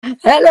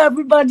Hello,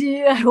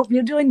 everybody. I hope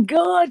you're doing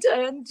good.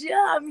 And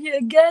yeah, I'm here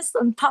guest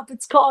on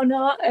Puppets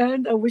Corner,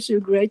 and I wish you a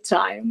great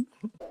time.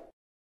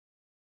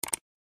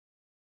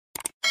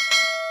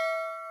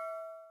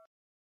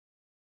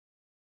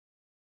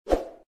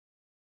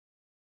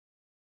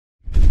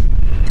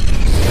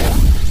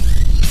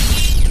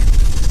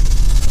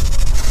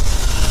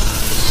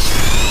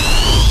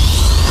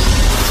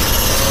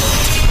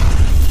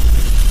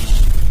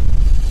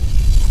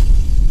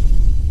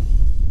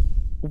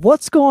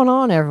 What's going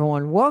on,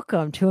 everyone?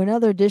 Welcome to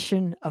another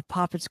edition of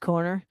Poppets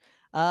Corner.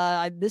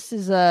 This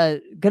is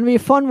going to be a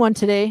fun one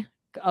today.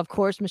 Of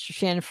course, Mr.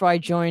 Shannon Fry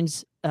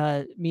joins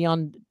me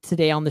on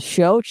today on the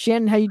show.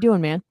 Shannon, how you doing,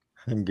 man?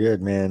 I'm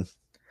good, man.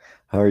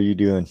 How are you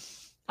doing?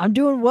 I'm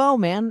doing well,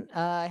 man.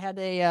 I had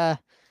a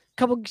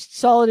couple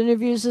solid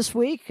interviews this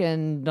week,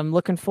 and I'm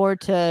looking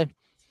forward to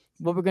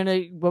what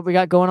we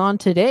got going on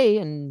today.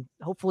 And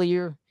hopefully,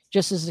 you're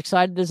just as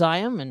excited as I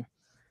am. And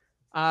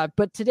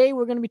but today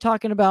we're going to be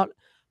talking about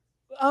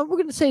we're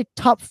going to say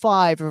top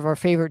five of our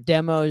favorite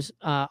demos.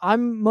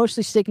 I'm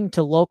mostly sticking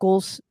to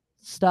locals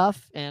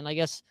stuff, and I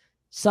guess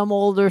some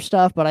older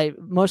stuff, but I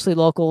mostly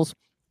locals.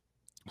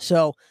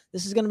 So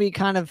this is going to be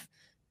kind of.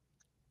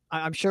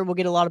 I'm sure we'll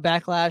get a lot of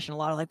backlash and a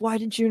lot of like, why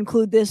didn't you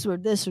include this or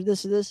this or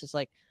this or this? It's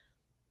like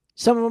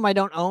some of them I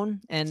don't own,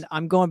 and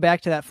I'm going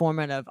back to that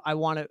format of I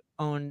want to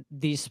own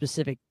these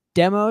specific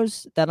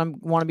demos that I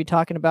want to be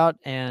talking about,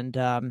 and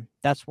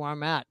that's where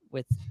I'm at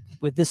with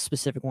this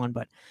specific one.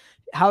 But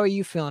how are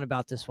you feeling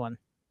about this one,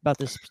 about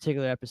this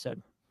particular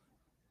episode?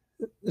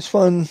 It's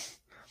fun.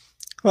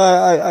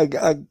 I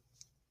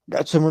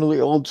got some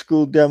really old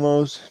school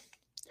demos.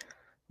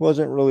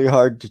 Wasn't really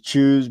hard to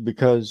choose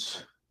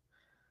because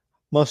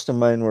most of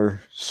mine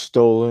were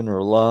stolen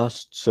or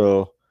lost.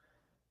 So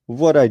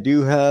what I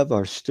do have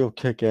are still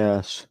kick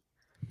ass.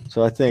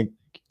 So I think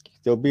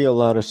there'll be a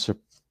lot of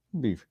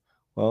be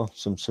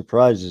some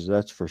surprises,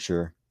 that's for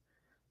sure.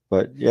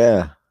 But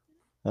yeah,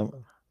 I'm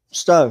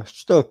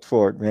stoked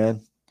for it,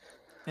 man.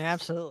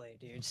 Absolutely,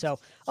 dude. So,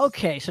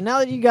 okay, so now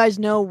that you guys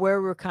know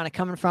where we're kind of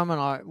coming from and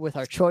our with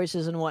our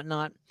choices and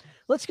whatnot,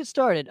 let's get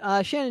started.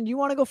 Shannon, do you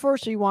want to go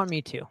first, or you want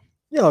me to?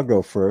 Yeah, I'll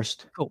go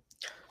first. Cool.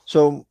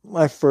 So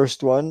my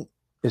first one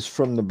is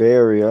from the Bay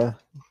Area.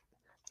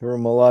 They're a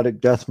melodic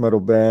death metal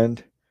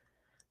band.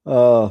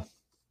 Uh,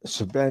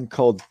 it's a band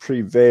called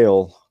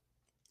Prevail.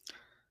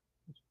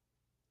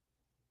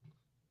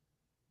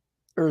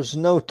 There's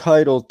no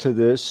title to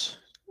this.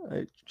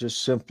 I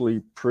just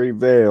simply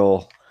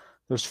Prevail.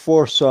 There's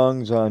 4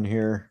 songs on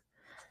here.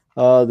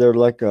 They're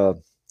like a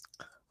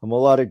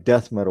melodic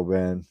death metal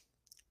band.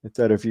 I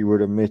thought if you were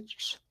to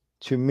mix,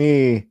 to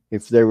me,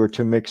 if they were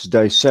to mix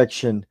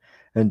Dissection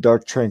and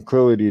Dark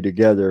Tranquillity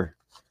together,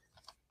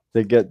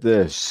 they get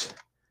this.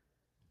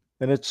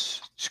 And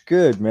it's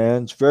good,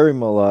 man. It's very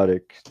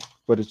melodic,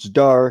 but it's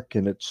dark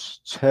and it's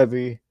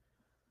heavy.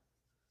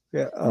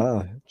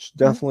 Yeah, it's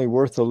definitely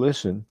worth a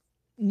listen.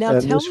 Now,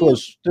 And tell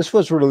me, this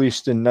was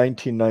released in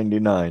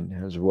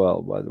 1999 as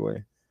well, by the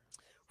way.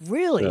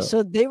 really? So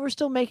So they were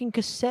still making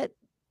cassette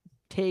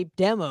tape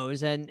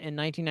demos, and in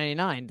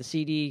 1999, the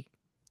CD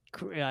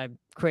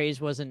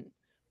craze wasn't.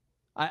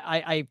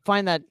 I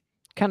find that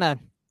kind of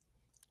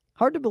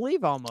hard to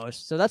believe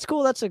almost. So that's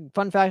cool. That's a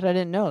fun fact I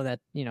didn't know that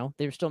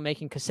they were still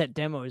making cassette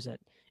demos in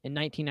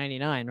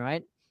 1999,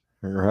 right?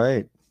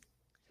 right,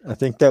 I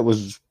think that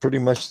was pretty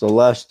much the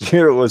last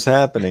year it was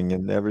happening,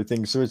 and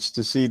everything switched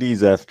to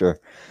CDs after.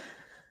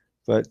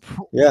 But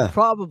yeah,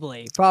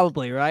 Probably,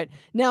 right?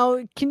 Now,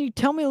 can you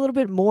tell me a little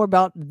bit more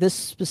about this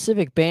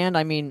specific band?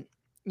 I mean,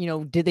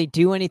 did they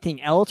do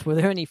anything else? Were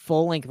there any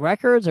full length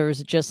records, or is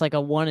it just like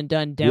a one and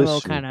done demo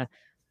this kind of?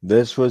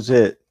 this was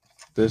it.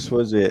 This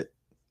was it.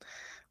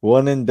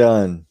 One and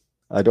done.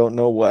 I don't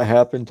know what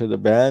happened to the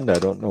band. I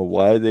don't know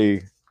why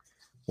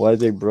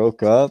they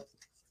broke up.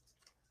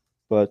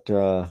 But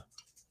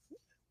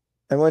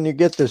and when you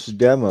get this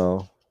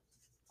demo,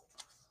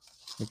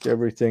 like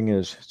everything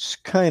is, it's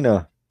kind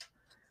of,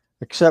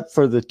 except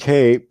for the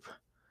tape,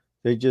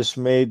 they just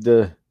went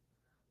to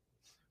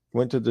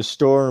the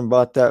store and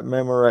bought that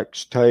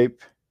Memorex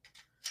tape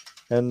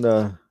and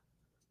the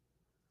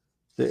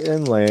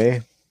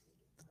inlay.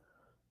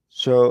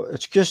 So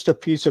it's just a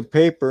piece of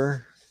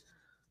paper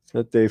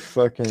that they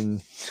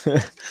fucking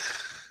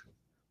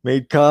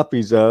made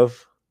copies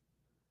of.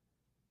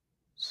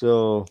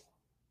 So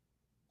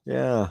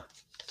yeah,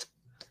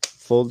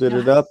 folded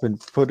it Now, up and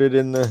put it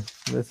in the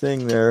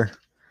thing there.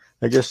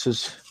 I guess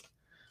this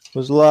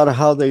was a lot of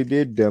how they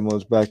did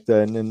demos back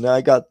then. And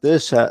I got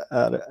this at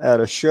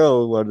a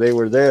show where they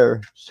were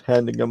there,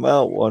 handing them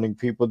out, wanting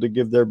people to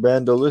give their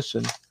band a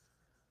listen.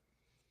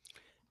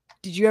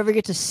 did you ever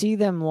get to see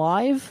them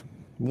live?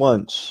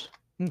 Once,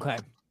 Okay.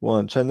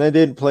 once, and they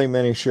didn't play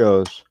many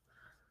shows.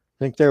 I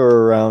think they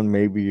were around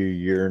maybe a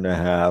year and a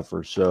half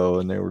or so,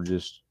 and they were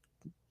just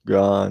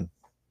gone.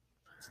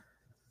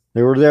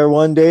 They were there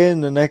one day,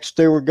 and the next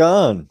they were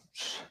gone.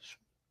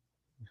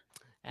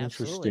 Absolutely.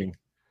 Interesting.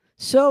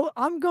 So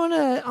I'm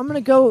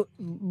gonna go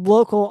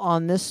local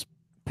on this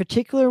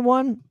particular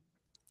one.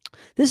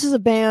 This is a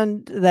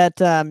band that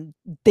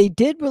they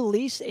did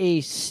release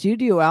a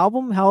studio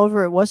album.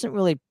 However, it wasn't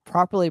really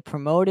properly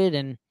promoted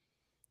and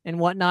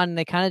whatnot. And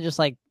they kind of just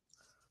like,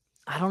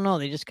 I don't know,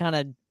 they just kind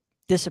of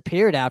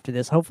disappeared after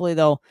this. Hopefully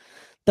they'll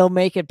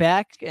make it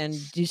back and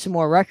do some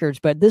more records.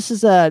 But this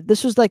was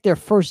like their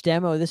first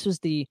demo. This was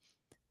the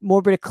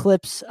Morbid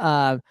Eclipse,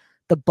 the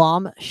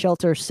Bomb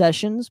Shelter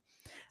Sessions.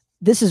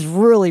 This is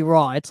really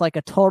raw. It's like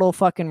a total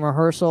fucking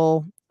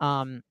rehearsal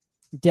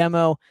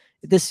demo.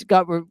 This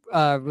got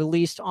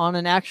released on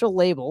an actual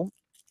label.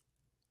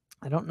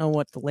 I don't know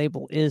what the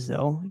label is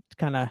though. It's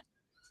kind of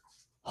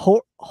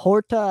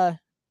Horta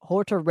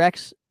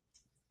Rex.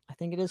 I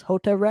think it is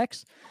Hota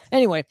Rex.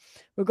 Anyway,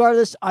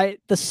 regardless,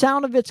 the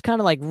sound of it's kind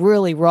of like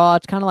really raw.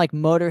 It's kind of like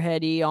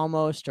Motorheady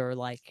almost, or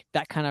like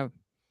that kind of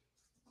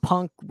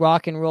punk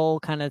rock and roll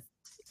kind of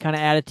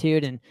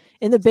attitude, and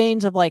in the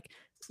veins of like,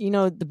 you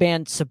know, the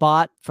band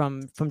Sabat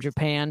from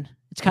Japan.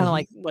 It's kind of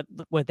like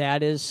what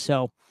that is.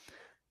 So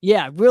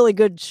yeah, really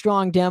good,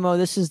 strong demo.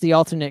 This is the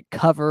alternate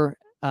cover.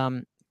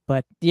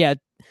 But yeah,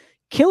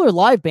 killer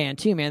live band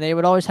too, man. They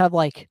would always have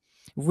like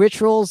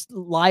rituals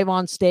live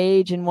on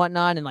stage and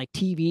whatnot, and like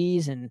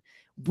TVs and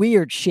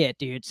weird shit,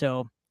 dude.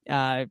 So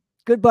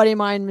good buddy of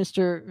mine,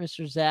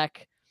 Mr.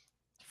 Zach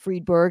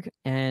Friedberg,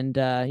 and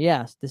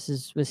yeah,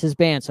 this was his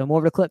band. So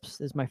Morbid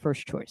Eclipse is my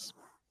first choice.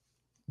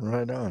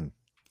 Right on.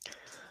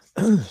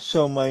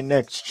 So my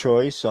next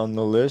choice on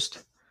the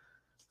list,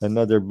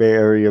 another Bay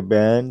Area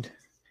band.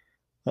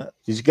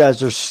 These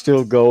guys are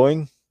still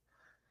going,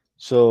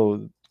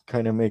 so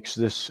kind of makes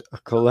this a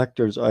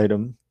collector's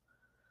item.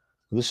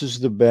 This is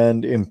the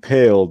band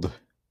Impaled.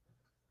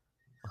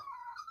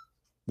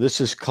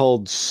 This is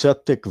called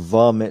Septic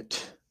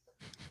Vomit.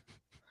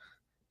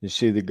 You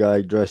see the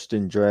guy dressed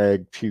in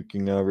drag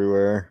puking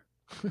everywhere.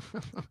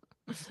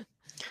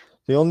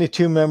 The only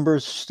two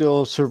members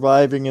still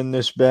surviving in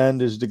this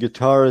band is the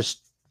guitarist,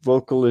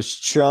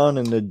 vocalist Sean,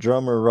 and the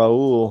drummer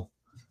Raul.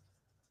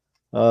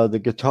 The other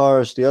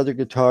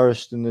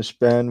guitarist in this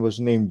band was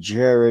named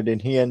Jared,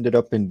 and he ended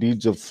up in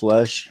Deeds of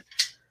Flesh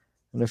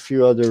and a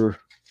few other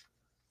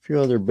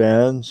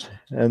bands.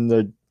 And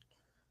the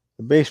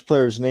bass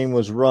player's name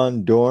was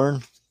Ron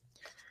Dorn.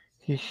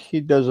 He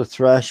does a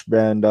thrash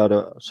band out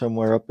of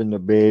somewhere up in the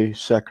Bay,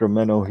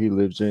 Sacramento he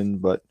lives in.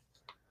 But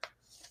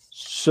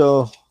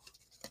so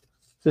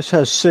this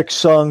has 6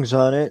 songs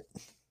on it.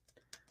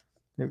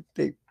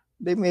 They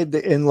made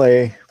the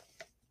inlay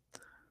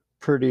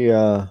pretty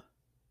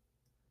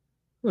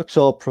looks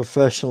all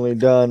professionally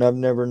done. I've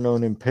never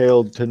known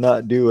Impaled to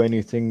not do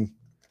anything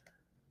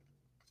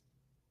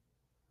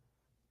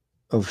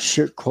of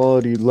shit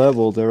quality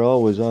level. They're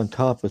always on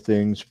top of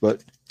things,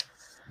 but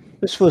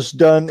this was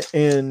done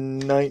in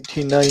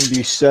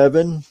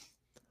 1997.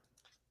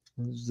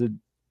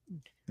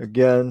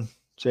 Again,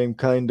 same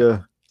kind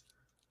of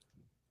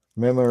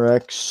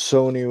Memorex,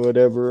 Sony,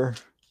 whatever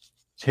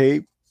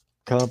tape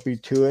copy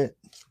to it.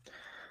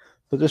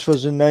 But this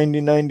was in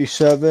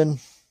 1997.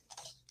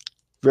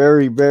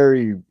 Very,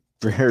 very,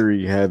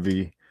 very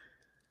heavy.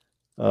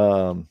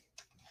 They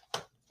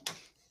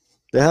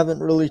haven't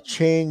really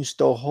changed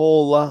a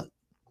whole lot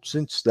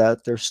since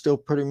that. They're still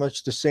pretty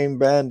much the same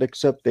band,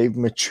 except they've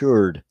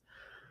matured,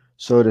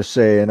 so to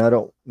say. And I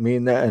don't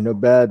mean that in a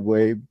bad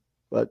way,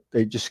 but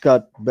they just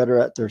got better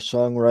at their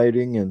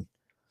songwriting, and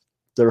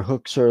their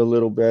hooks are a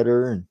little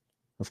better. And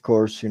of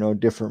course, you know,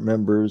 different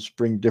members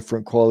bring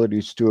different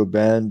qualities to a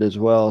band as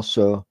well.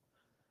 So,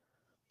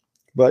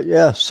 but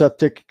yeah,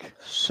 Septic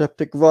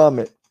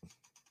Vomit.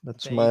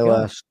 That's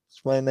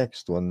my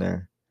next one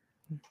there.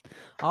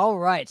 All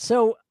right.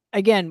 So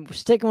again,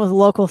 sticking with the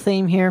local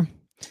theme here.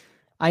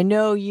 I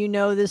know you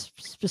know this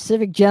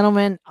specific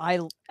gentleman.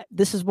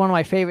 This is one of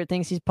my favorite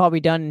things he's probably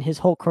done in his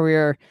whole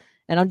career.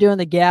 And I'm doing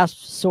the Gasp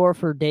Sore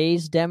for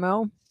Days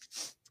demo.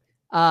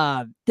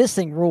 This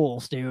thing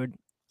rules, dude.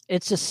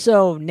 It's just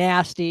so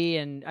nasty.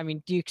 And I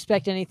mean, do you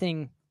expect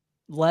anything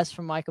less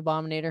from Mike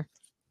Abominator?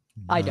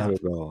 I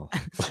don't.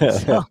 Not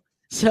at all.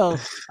 so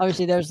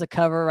obviously there's the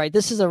cover, right?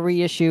 This is a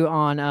reissue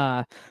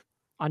on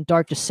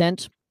Dark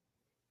Descent.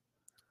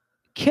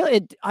 Kill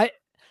it.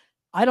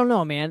 I don't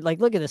know, man. Like,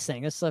 look at this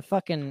thing. It's a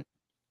fucking,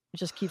 it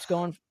just keeps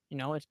going, you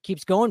know, it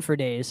keeps going for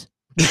days.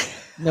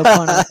 No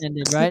pun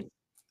intended, right?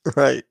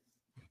 Right.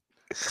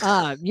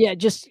 Yeah,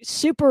 just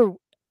super,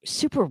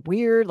 super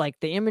weird. Like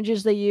the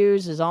images they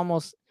use is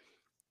almost,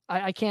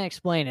 I can't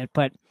explain it,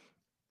 but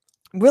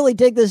really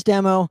dig this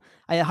demo.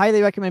 I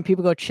highly recommend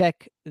people go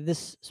check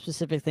this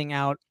specific thing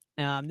out.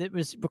 It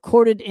was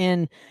recorded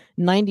in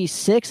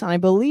 96, and I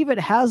believe it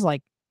has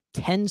like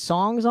 10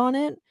 songs on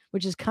it,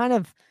 which is kind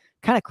of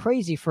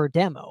crazy for a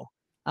demo.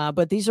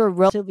 But these are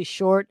relatively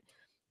short.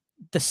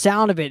 The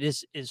sound of it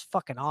is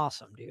fucking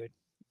awesome, dude.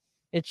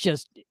 It's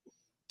just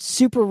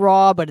super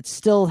raw, but it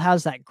still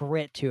has that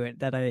grit to it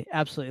that I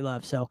absolutely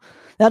love. So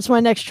that's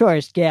my next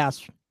choice,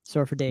 Gasp,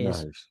 Sore for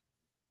Days.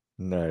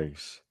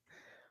 Nice.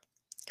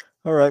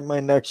 All right, my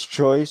next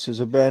choice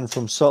is a band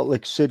from Salt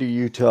Lake City,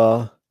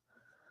 Utah.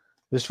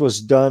 This was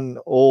done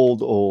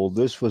old.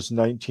 This was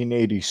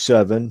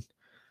 1987.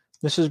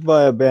 This is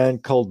by a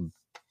band called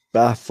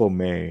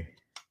Baphomet.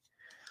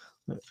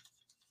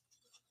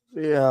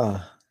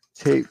 Yeah,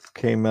 tape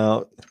came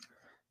out.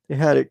 They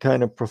had it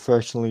kind of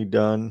professionally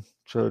done,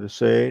 so to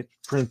say,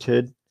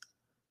 printed.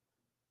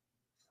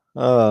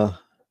 There's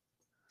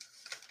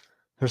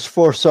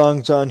 4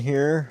 songs on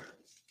here.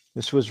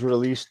 This was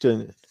released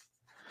in.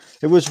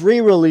 It was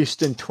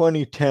re-released in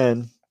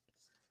 2010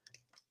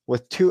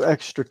 with 2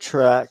 extra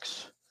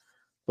tracks,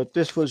 but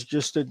this was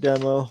just a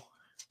demo,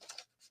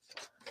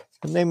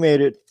 and they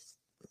made it.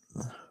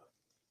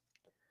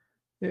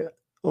 Yeah,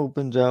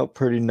 opens out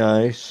pretty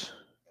nice.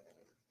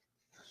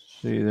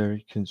 See there,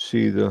 you can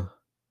see the.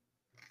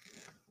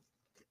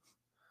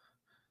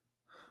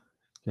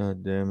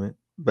 God damn it,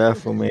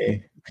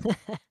 Baphomet,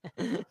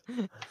 and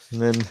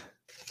then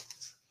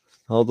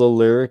all the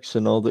lyrics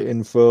and all the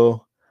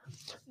info.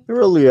 They're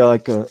really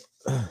like a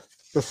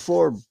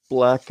before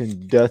black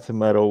and death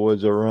metal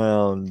was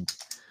around.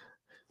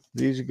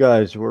 These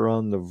guys were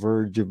on the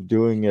verge of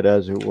doing it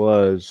as it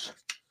was.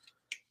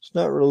 It's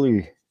not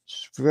really.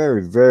 It's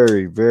very,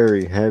 very,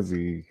 very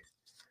heavy,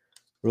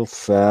 real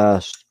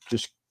fast,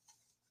 just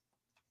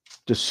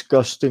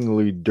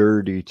disgustingly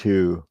dirty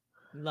too.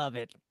 Love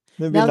it.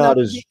 Maybe Now,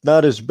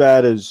 not as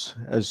bad as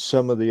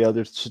some of the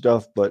other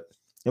stuff, but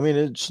I mean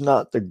it's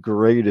not the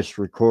greatest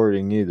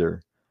recording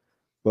either.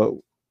 But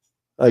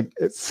like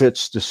it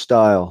fits the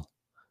style.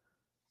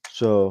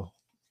 So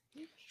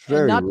it's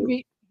and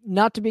very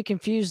not to be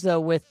confused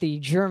though with the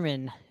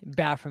German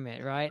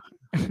Baphomet, right?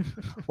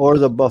 or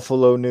the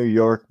Buffalo, New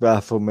York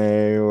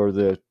Baphomet, or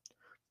the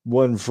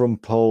one from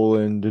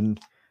Poland, and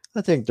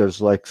I think there's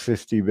like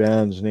 50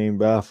 bands named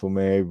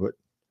Baphomet, but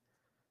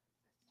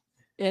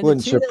And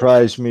wouldn't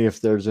surprise me if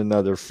there's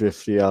another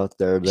 50 out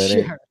there that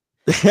sure.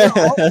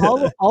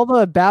 All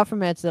the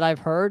Baphomets that I've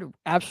heard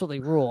absolutely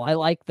rule. I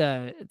like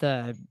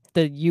the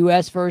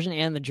US version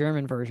and the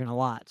German version a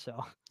lot.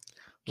 So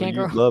can't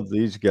go. Love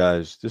these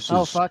guys. This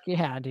is fuck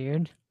yeah,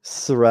 dude.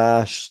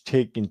 Thrash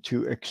taken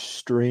to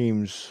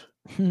extremes.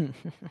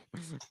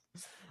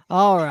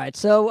 All right,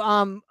 so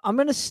I'm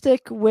gonna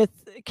stick with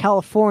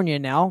California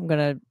now. I'm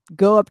gonna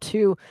go up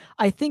to,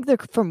 I think they're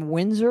from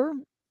Windsor,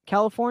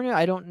 California.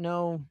 I don't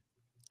know.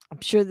 I'm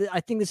sure that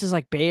I think this is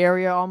like Bay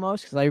Area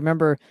almost, because I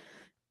remember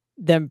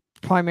them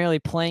primarily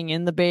playing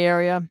in the Bay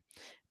Area.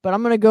 But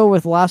I'm gonna go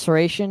with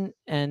Laceration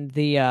and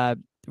the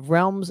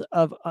Realms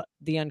of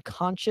the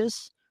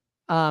Unconscious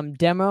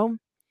demo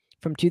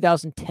from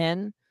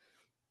 2010.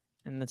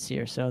 And let's see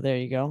here. So there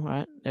you go. All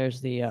right,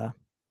 there's the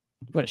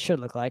what it should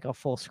look like. I'll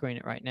full screen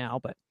it right now,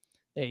 but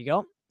there you go.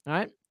 All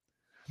right.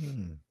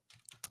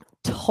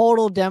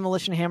 Total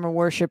Demolition Hammer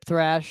worship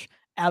thrash.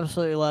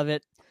 Absolutely love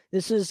it.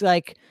 This is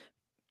like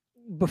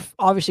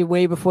obviously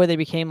way before they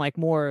became like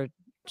more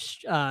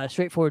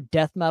straightforward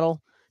death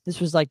metal. This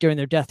was like during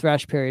their death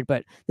thrash period,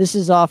 but this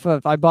is off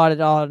of, I bought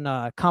it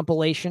on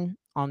compilation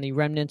on the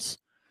Remnants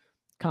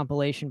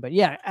compilation. But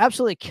yeah,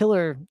 absolutely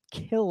killer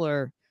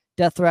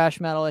death thrash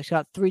metal. It's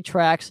got 3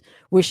 tracks.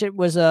 Wish it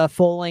was a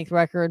full length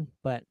record,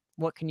 but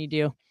what can you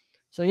do?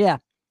 So yeah,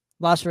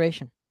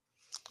 Laceration.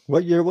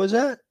 What year was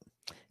that?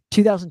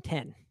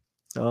 2010.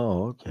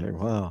 Oh, okay.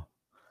 Wow.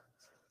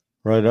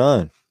 Right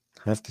on.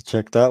 Have to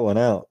check that one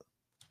out.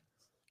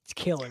 It's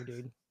killer,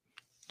 dude.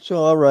 So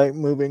all right,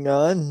 moving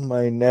on.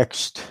 My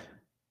next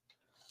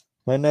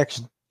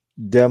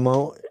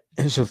demo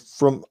is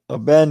from a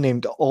band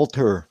named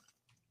Alter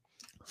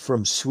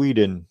from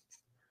Sweden.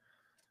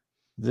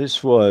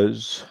 This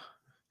was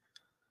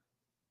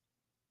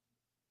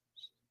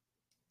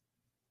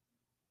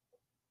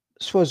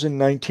in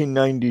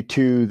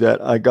 1992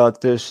 that I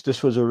got this.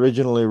 This was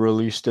originally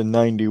released in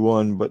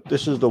 91, but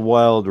this is the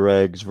Wild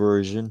Rags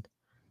version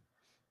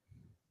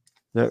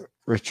that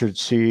Richard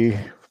C.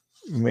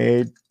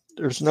 made.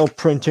 There's no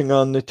printing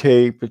on the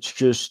tape. It's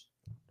just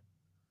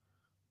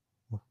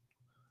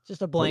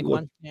a blank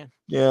one. Yeah.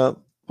 Yeah,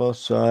 both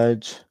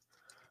sides.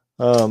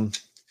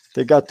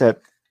 They got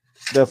that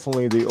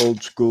definitely the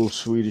old school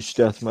Swedish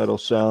death metal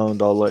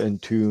sound, a la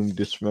Entomb,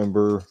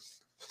 Dismember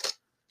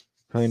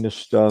kind of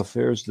stuff.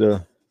 There's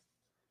the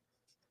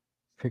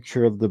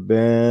picture of the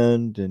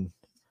band, and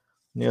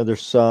on the other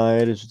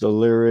side is the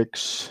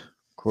lyrics.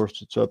 Of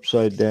course, it's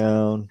upside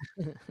down.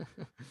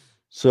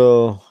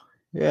 So,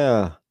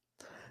 yeah.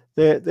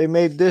 They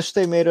made this.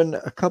 They made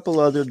a couple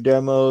other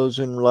demos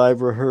and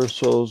live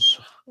rehearsals.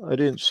 I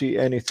didn't see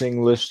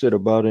anything listed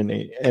about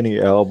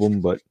any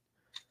album, but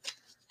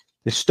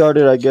they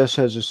started, I guess,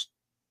 as an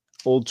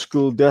old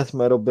school death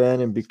metal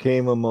band and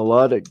became a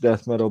melodic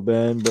death metal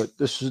band. But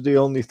this is the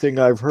only thing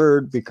I've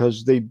heard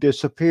because they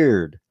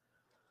disappeared.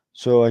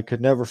 So I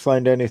could never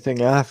find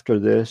anything after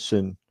this.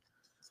 And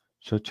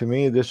so to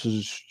me, this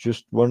is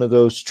just one of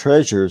those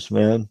treasures,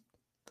 man.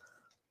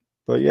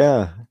 But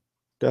yeah,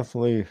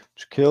 definitely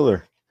it's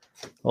killer.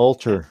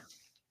 Alter.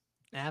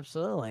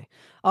 Absolutely.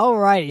 All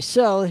righty.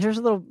 So here's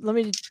a little, let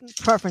me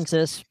preference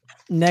this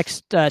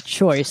next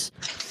choice.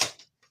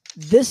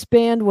 This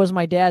band was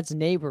my dad's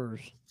neighbors.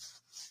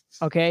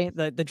 Okay.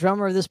 The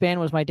drummer of this band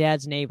was my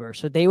dad's neighbor.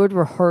 So they would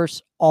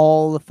rehearse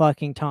all the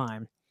fucking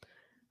time.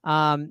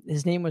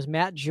 His name was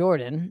Matt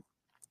Jordan,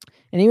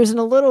 and he was in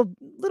a little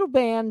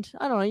band.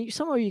 I don't know.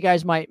 Some of you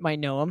guys might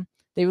know him.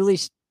 They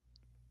released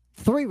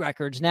 3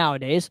 records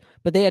nowadays,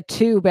 but they had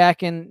 2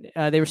 back in.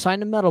 They were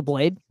signed to Metal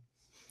Blade.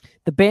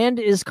 The band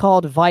is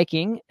called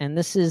Viking, and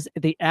this is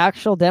the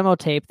actual demo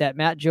tape that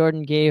Matt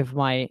Jordan gave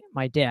my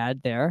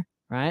dad there,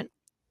 right?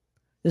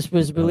 This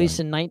was released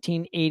in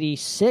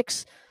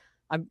 1986.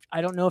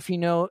 I don't know if you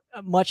know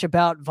much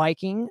about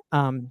Viking,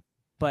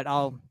 but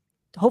I'll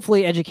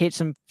hopefully educate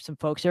some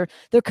folks here.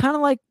 They're kind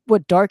of like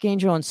what Dark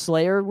Angel and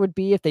Slayer would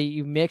be if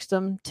you mixed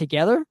them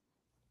together.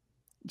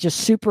 Just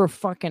super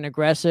fucking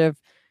aggressive.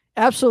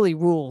 Absolutely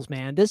rules,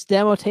 man. This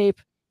demo tape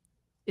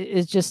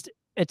is just,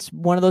 it's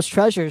one of those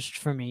treasures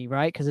for me,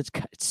 right? Because it's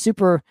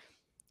super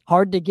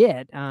hard to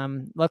get.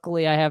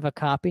 Luckily, I have a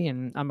copy,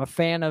 and I'm a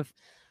fan of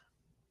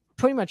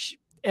pretty much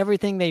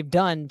everything they've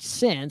done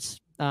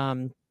since.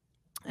 And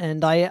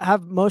I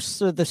have most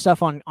of the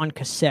stuff on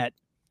cassette,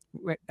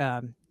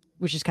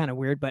 which is kind of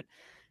weird, but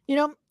it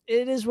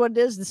is what it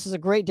is. This is a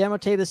great demo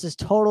tape. This is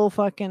total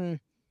fucking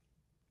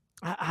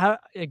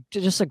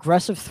just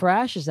aggressive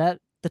thrash. Is that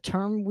the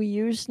term we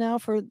use now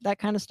for that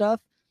kind of stuff?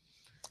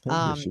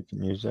 I guess you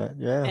can use that.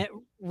 Yeah.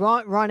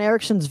 Ron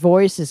Erickson's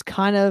voice is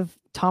kind of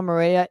Tom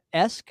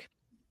Araya-esque,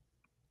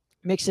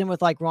 mixed in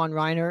with like Ron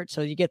Reinhardt.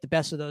 So you get the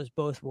best of those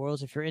both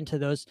worlds if you're into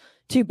those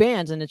 2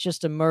 bands, and it's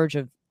just a merge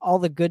of all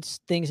the good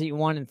things that you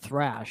want in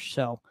thrash.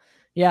 So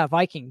yeah,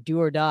 Viking, Do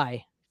or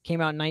Die,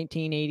 came out in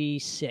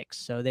 1986.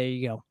 So there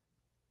you go.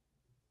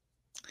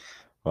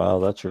 Wow,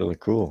 that's really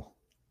cool.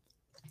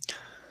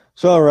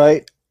 So, all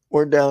right,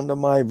 we're down to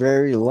my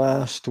very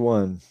last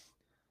one.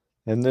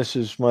 And this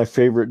is my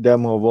favorite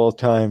demo of all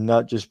time,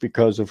 not just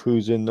because of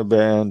who's in the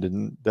band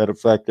and the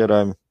fact that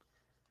I'm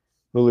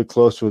really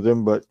close with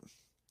him, but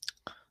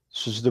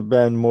this is the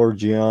band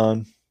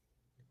Morgion.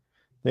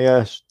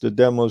 The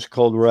demo is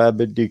called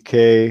Rabid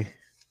Decay.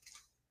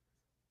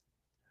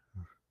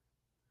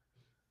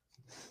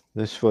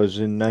 This was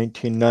in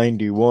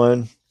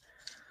 1991.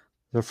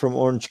 They're from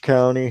Orange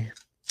County.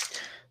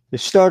 They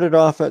started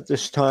off at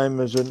this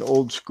time as an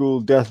old school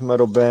death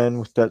metal band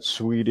with that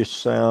Swedish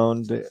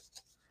sound,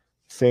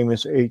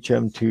 famous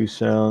HM2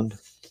 sound.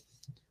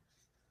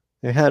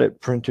 They had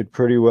it printed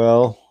pretty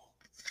well.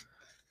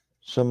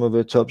 Some of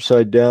it's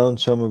upside down,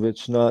 some of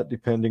it's not,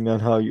 depending on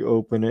how you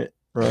open it,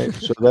 right?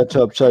 So that's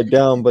upside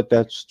down, but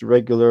that's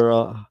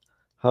regular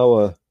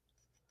how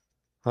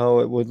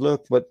it would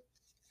look, but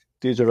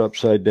these are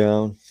upside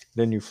down.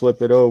 Then you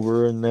flip it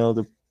over, and now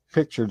the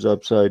picture's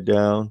upside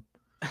down.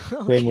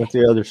 Okay. Same with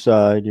the other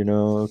side,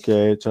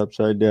 okay, it's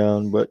upside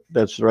down, but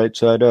that's the right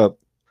side up.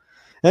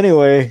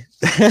 Anyway,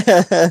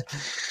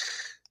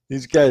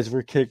 these guys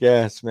were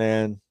kick-ass,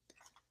 man.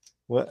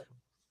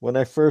 When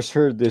I first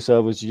heard this, I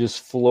was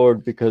just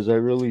floored because I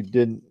really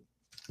didn't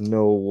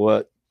know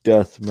what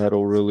death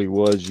metal really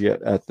was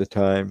yet at the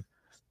time.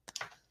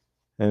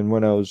 And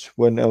when I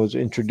was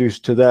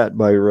introduced to that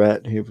by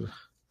Rhett,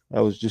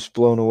 I was just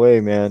blown away,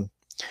 man.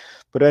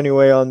 But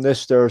anyway, on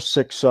this, there are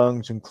 6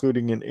 songs,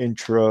 including an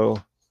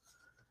intro.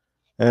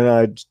 And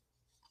it's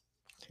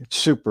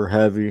super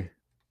heavy.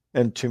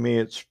 And to me,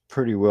 it's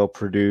pretty well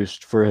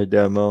produced for a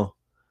demo.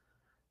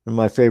 And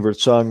my favorite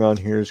song on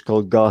here is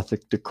called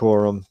Gothic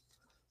Decorum.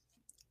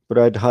 But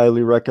I'd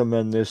highly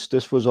recommend this.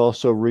 This was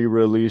also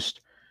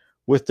re-released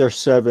with their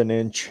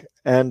 7-inch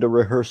and a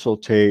rehearsal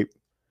tape.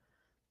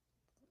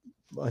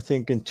 I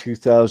think in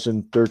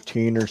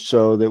 2013 or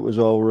so, that was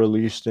all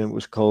released, and it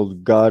was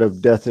called God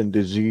of Death and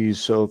Disease.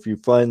 So if you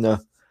find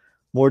the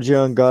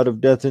Morgion God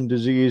of Death and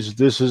Disease,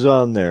 this is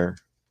on there.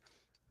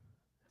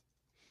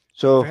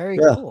 So very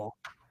cool.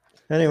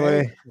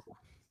 Anyway. Very cool.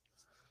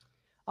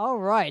 All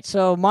right.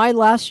 So my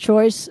last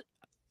choice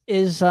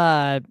is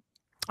I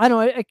don't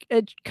know,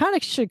 it kind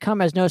of should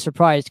come as no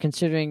surprise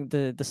considering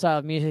the style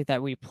of music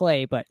that we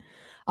play, but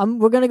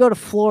we're going to go to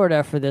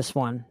Florida for this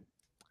one.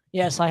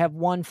 Yes, I have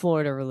 1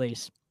 Florida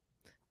release,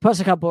 plus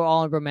a couple of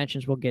honorable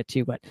mentions we'll get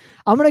to, but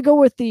I'm going to go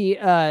with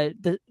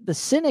the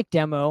Cynic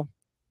demo.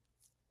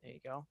 There you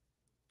go.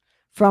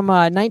 From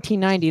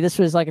 1990. This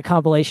was like a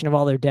compilation of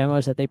all their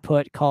demos that they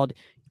put called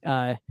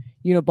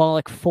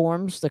Unibolic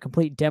Forms, the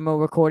complete demo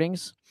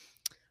recordings.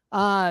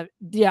 Yeah,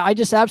 I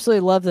just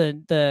absolutely love the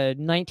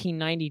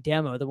 1990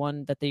 demo, the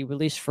one that they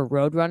released for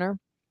Roadrunner,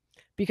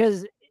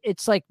 because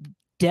it's like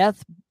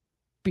Death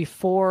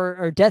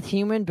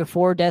Human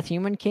before Death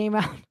Human came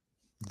out.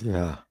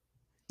 Yeah.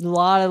 A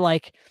lot of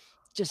like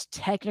just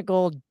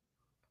technical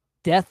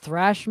death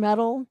thrash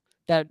metal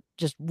that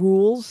just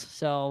rules.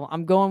 So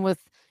I'm going with,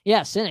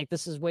 Cynic.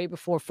 This is way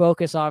before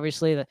Focus,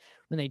 obviously,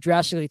 when they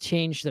drastically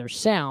changed their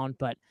sound,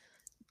 but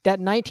that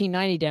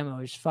 1990 demo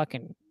is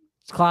fucking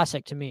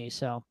classic to me.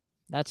 So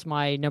that's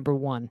my number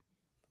 1.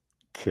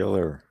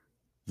 Killer.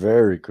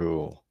 Very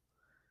cool.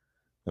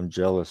 I'm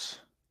jealous.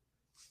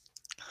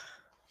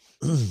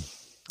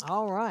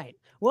 All right.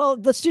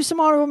 Well, let's do some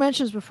honorable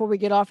mentions before we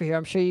get off of here.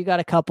 I'm sure you got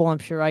a couple. I'm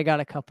sure I got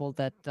a couple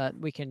that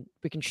we can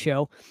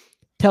show.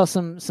 Tell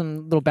some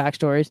little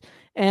backstories.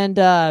 And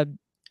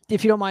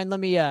if you don't mind, let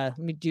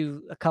me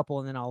do a couple,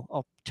 and then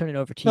I'll turn it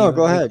over to No, you.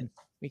 go and ahead.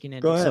 We can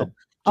end Go it. ahead. So, It's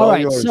all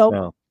right. yours So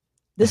now.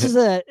 this is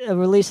a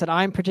release that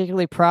I'm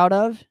particularly proud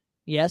of.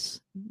 Yes,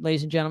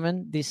 ladies and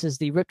gentlemen, this is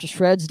the Rip to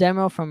Shreds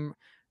demo from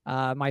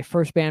my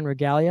first band,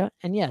 Regalia.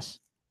 And yes,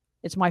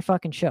 it's my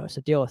fucking show,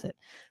 so deal with it.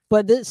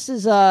 But this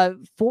is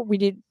we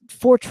did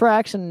 4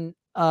 tracks and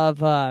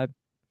of I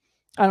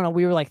don't know,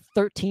 we were like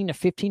 13 to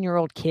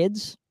 15-year-old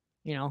kids,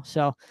 you know.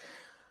 So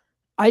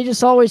I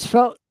just always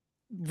felt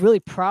really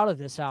proud of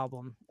this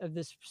album, of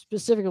this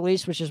specific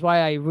release, which is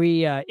why I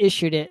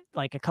reissued it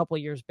like a couple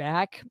of years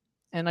back.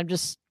 And I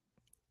just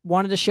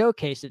wanted to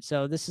showcase it.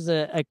 So this is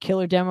a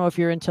killer demo if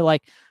you're into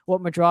like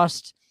what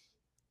Madrost,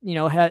 you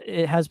know,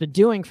 it has been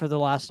doing for the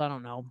last, I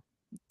don't know,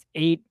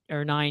 8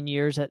 or 9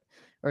 years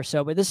or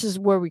so. But this is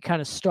where we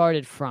kind of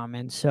started from.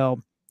 And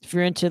so if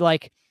you're into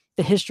like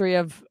the history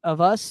of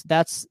us,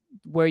 that's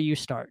where you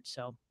start.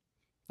 So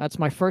that's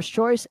my first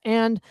choice.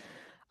 And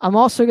I'm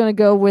also going to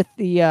go with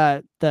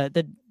the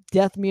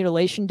Death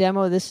Mutilation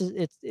demo. This is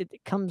it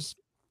comes,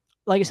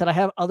 like I said, I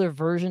have other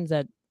versions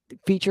that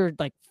feature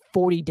like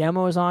 40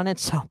 demos on it,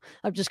 so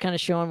I'm just kind of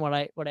showing what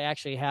I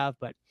actually have.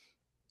 But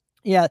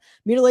yeah,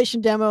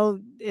 Mutilation demo,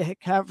 it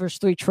covers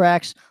 3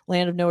 tracks: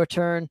 Land of No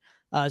Return,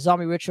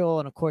 Zombie Ritual,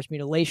 and of course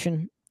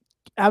Mutilation.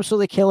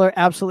 Absolutely killer,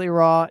 absolutely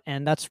raw,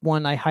 and that's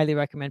one I highly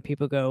recommend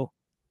people go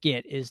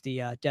get, is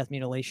the Death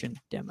Mutilation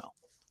demo.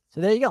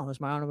 So there you go. Those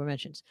are my honorable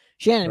mentions.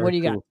 Shannon, Very what do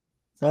you cool.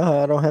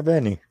 I don't have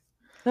any. got?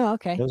 Oh,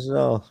 okay. Those are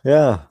all.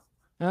 Yeah.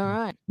 All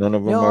right. None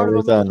of them No are honorable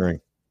worth mentions. honoring.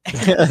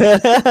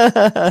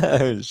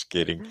 I'm just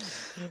kidding.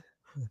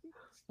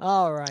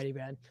 All righty,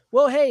 man.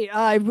 Well, hey,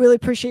 I really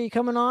appreciate you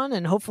coming on,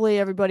 and hopefully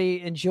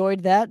everybody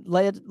enjoyed that.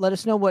 Let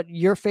us know what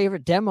your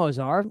favorite demos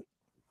are,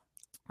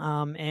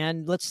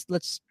 and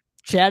let's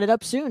chat it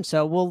up soon.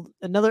 So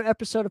another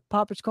episode of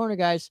Popper's Corner,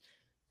 guys.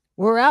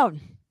 We're out.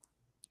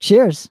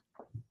 Cheers.